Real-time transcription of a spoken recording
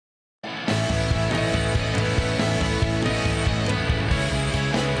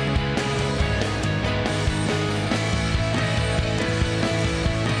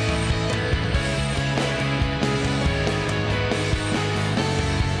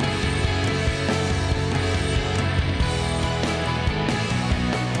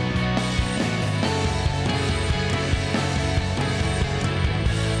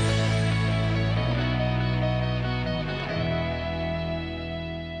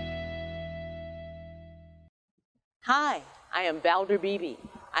Hi, I am Valder Beebe.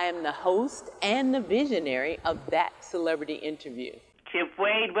 I am the host and the visionary of That Celebrity Interview. Chip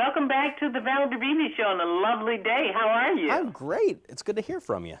Wade, welcome back to the Valder Beebe Show on a lovely day. How are you? I'm great. It's good to hear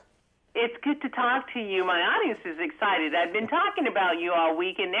from you. It's good to talk to you. My audience is excited. I've been talking about you all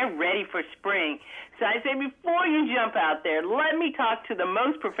week, and they're ready for spring. So I say, before you jump out there, let me talk to the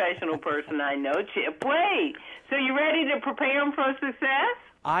most professional person I know, Chip Wade. So you ready to prepare them for success?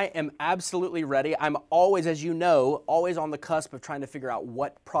 I am absolutely ready. I'm always, as you know, always on the cusp of trying to figure out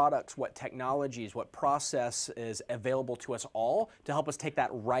what products, what technologies, what process is available to us all to help us take that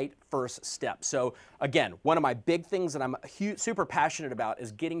right first step. So again, one of my big things that I'm super passionate about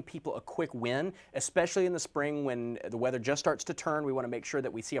is getting people a quick win, especially in the spring when the weather just starts to turn. We want to make sure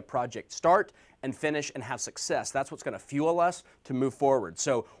that we see a project start and finish and have success. That's what's going to fuel us to move forward.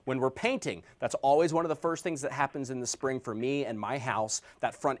 So when we're painting, that's always one of the first things that happens in the spring for me and my house.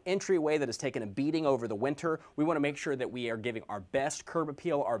 That front entryway that has taken a beating over the winter, we want to make sure that we are giving our best curb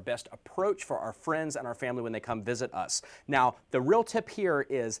appeal, our best approach for our friends and our family when they come visit us. Now, the real tip here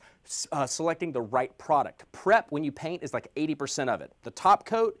is selecting the right product. Prep when you paint is like 80% of it. The top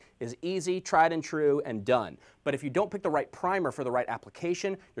coat is easy, tried and true, and done. But if you don't pick the right primer for the right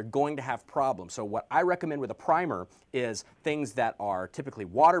application, you're going to have problems. So what I recommend with a primer is things that are typically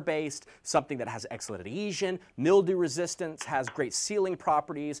water-based, something that has excellent adhesion, mildew resistance, has great sealing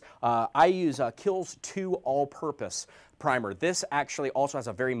properties. I use Kilz 2 all-purpose primer. This actually also has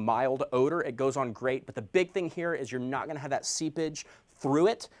a very mild odor. It goes on great, but the big thing here is you're not going to have that seepage through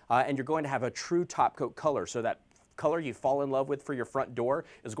it, and you're going to have a true top coat color. So that color you fall in love with for your front door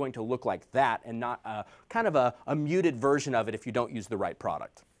is going to look like that and not kind of a muted version of it if you don't use the right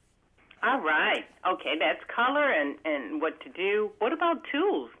product. All right. Okay, that's color and what to do. What about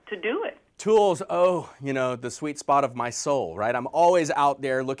tools to do it? Tools, oh, you know, the sweet spot of my soul, right? I'm always out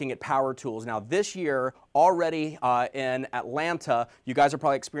there looking at power tools. Now, this year, already in Atlanta, you guys are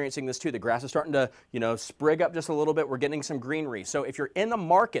probably experiencing this too. The grass is starting to, you know, sprig up just a little bit. We're getting some greenery. So if you're in the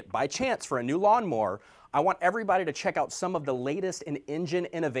market by chance for a new lawnmower, I want everybody to check out some of the latest in engine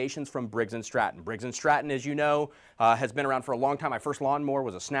innovations from Briggs & Stratton. Briggs & Stratton, as you know, has been around for a long time. My first lawnmower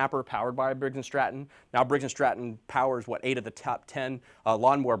was a Snapper powered by Briggs & Stratton. Now Briggs & Stratton powers, 8 of the top 10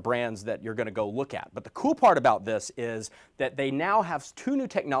 lawnmower brands that you're going to go look at. But the cool part about this is that they now have 2 new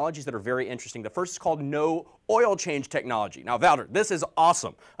technologies that are very interesting. The first is called no oil change technology. Now, Valder, this is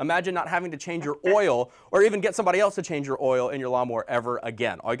awesome. Imagine not having to change your oil or even get somebody else to change your oil in your lawnmower ever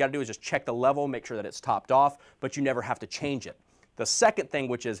again. All you got to do is just check the level, make sure that it's topped off, but you never have to change it. The second thing,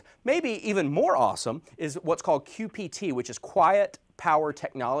 which is maybe even more awesome, is what's called QPT, which is quiet power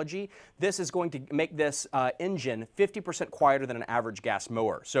technology. This is going to make this engine 50% quieter than an average gas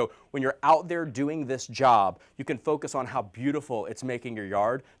mower. So when you're out there doing this job, you can focus on how beautiful it's making your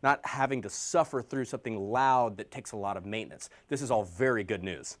yard, not having to suffer through something loud that takes a lot of maintenance. This is all very good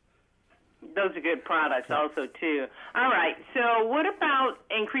news. Those are good products also, too. All right, so what about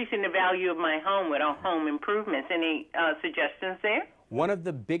increasing the value of my home with our home improvements? Any suggestions there? One of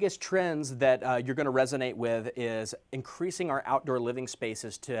the biggest trends that you're going to resonate with is increasing our outdoor living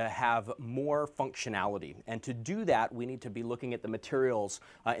spaces to have more functionality. And to do that, we need to be looking at the materials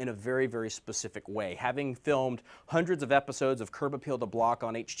in a very, very specific way. Having filmed hundreds of episodes of Curb Appeal to Block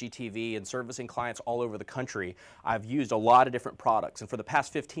on HGTV and servicing clients all over the country, I've used a lot of different products. And for the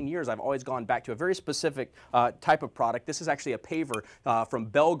past 15 years, I've always gone back to a very specific type of product. This is actually a paver from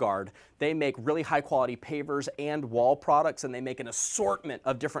Belgard. They make really high quality pavers and wall products, and they make an assortment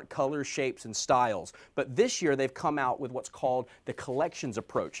of different colors, shapes, and styles. But this year they've come out with what's called the collections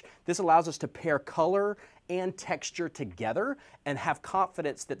approach. This allows us to pair color and texture together and have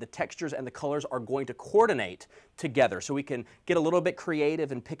confidence that the textures and the colors are going to coordinate together. So we can get a little bit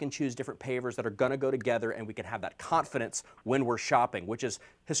creative and pick and choose different pavers that are going to go together, and we can have that confidence when we're shopping, which has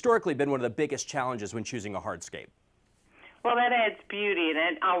historically been one of the biggest challenges when choosing a hardscape. Well, that adds beauty,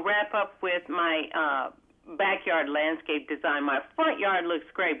 and I'll wrap up with my backyard landscape design. My front yard looks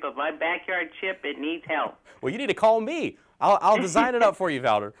great, but my backyard, Chip, it needs help. Well, you need to call me. I'll design it up for you,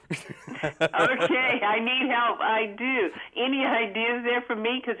 Valder. Okay, I need help. I do. Any ideas there for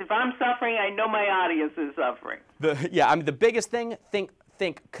me? Because if I'm suffering, I know my audience is suffering. The biggest thing, think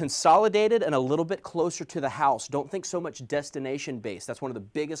consolidated and a little bit closer to the house. Don't think so much destination based. That's one of the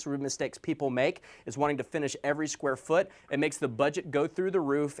biggest mistakes people make, is wanting to finish every square foot. It makes the budget go through the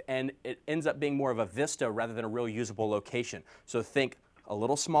roof, and it ends up being more of a vista rather than a real usable location. So think a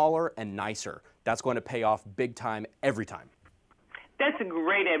little smaller and nicer. That's going to pay off big time every time. That's a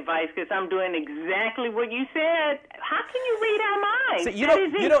great advice, because I'm doing exactly what you said. How can you read our minds? So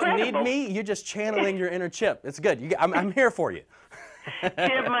you don't need me. You're just channeling your inner Chip. It's good. I'm here for you.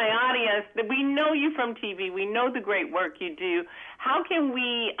 Chip, my audience, we know you from TV. We know the great work you do. How can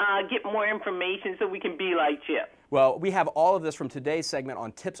we get more information so we can be like Chip? Well, we have all of this from today's segment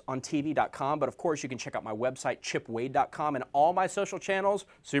on tipsontv.com, but of course you can check out my website, chipwade.com, and all my social channels,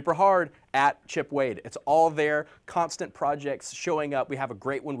 super hard, at Chip Wade. It's all there, constant projects showing up. We have a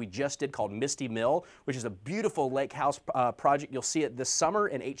great one we just did called Misty Mill, which is a beautiful lake house project. You'll see it this summer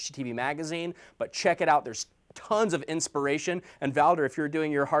in HGTV magazine, but check it out. There's tons of inspiration. And Valder, if you're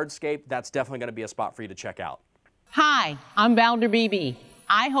doing your hardscape, that's definitely going to be a spot for you to check out. Hi, I'm Valder Beebe.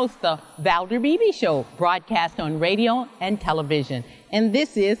 I host the Valder Beebe Show, broadcast on radio and television. And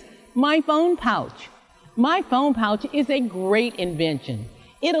this is my phone pouch. My phone pouch is a great invention.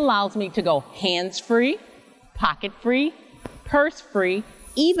 It allows me to go hands-free, pocket-free, purse-free,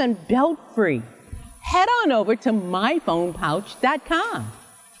 even belt-free. Head on over to myphonepouch.com.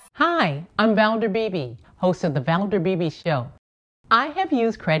 Hi, I'm Valder Beebe, host of the Valder Beebe Show. I have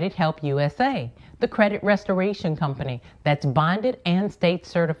used Credit Help USA, the credit restoration company that's bonded and state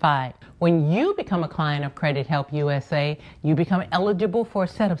certified. When you become a client of Credit Help USA, you become eligible for a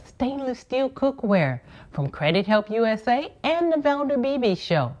set of stainless steel cookware from Credit Help USA and the Valder Beebe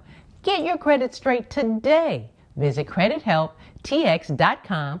Show. Get your credit straight today. Visit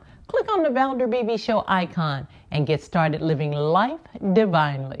credithelptx.com, click on the Valder Beebe Show icon, and get started living life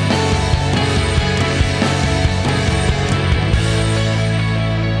divinely.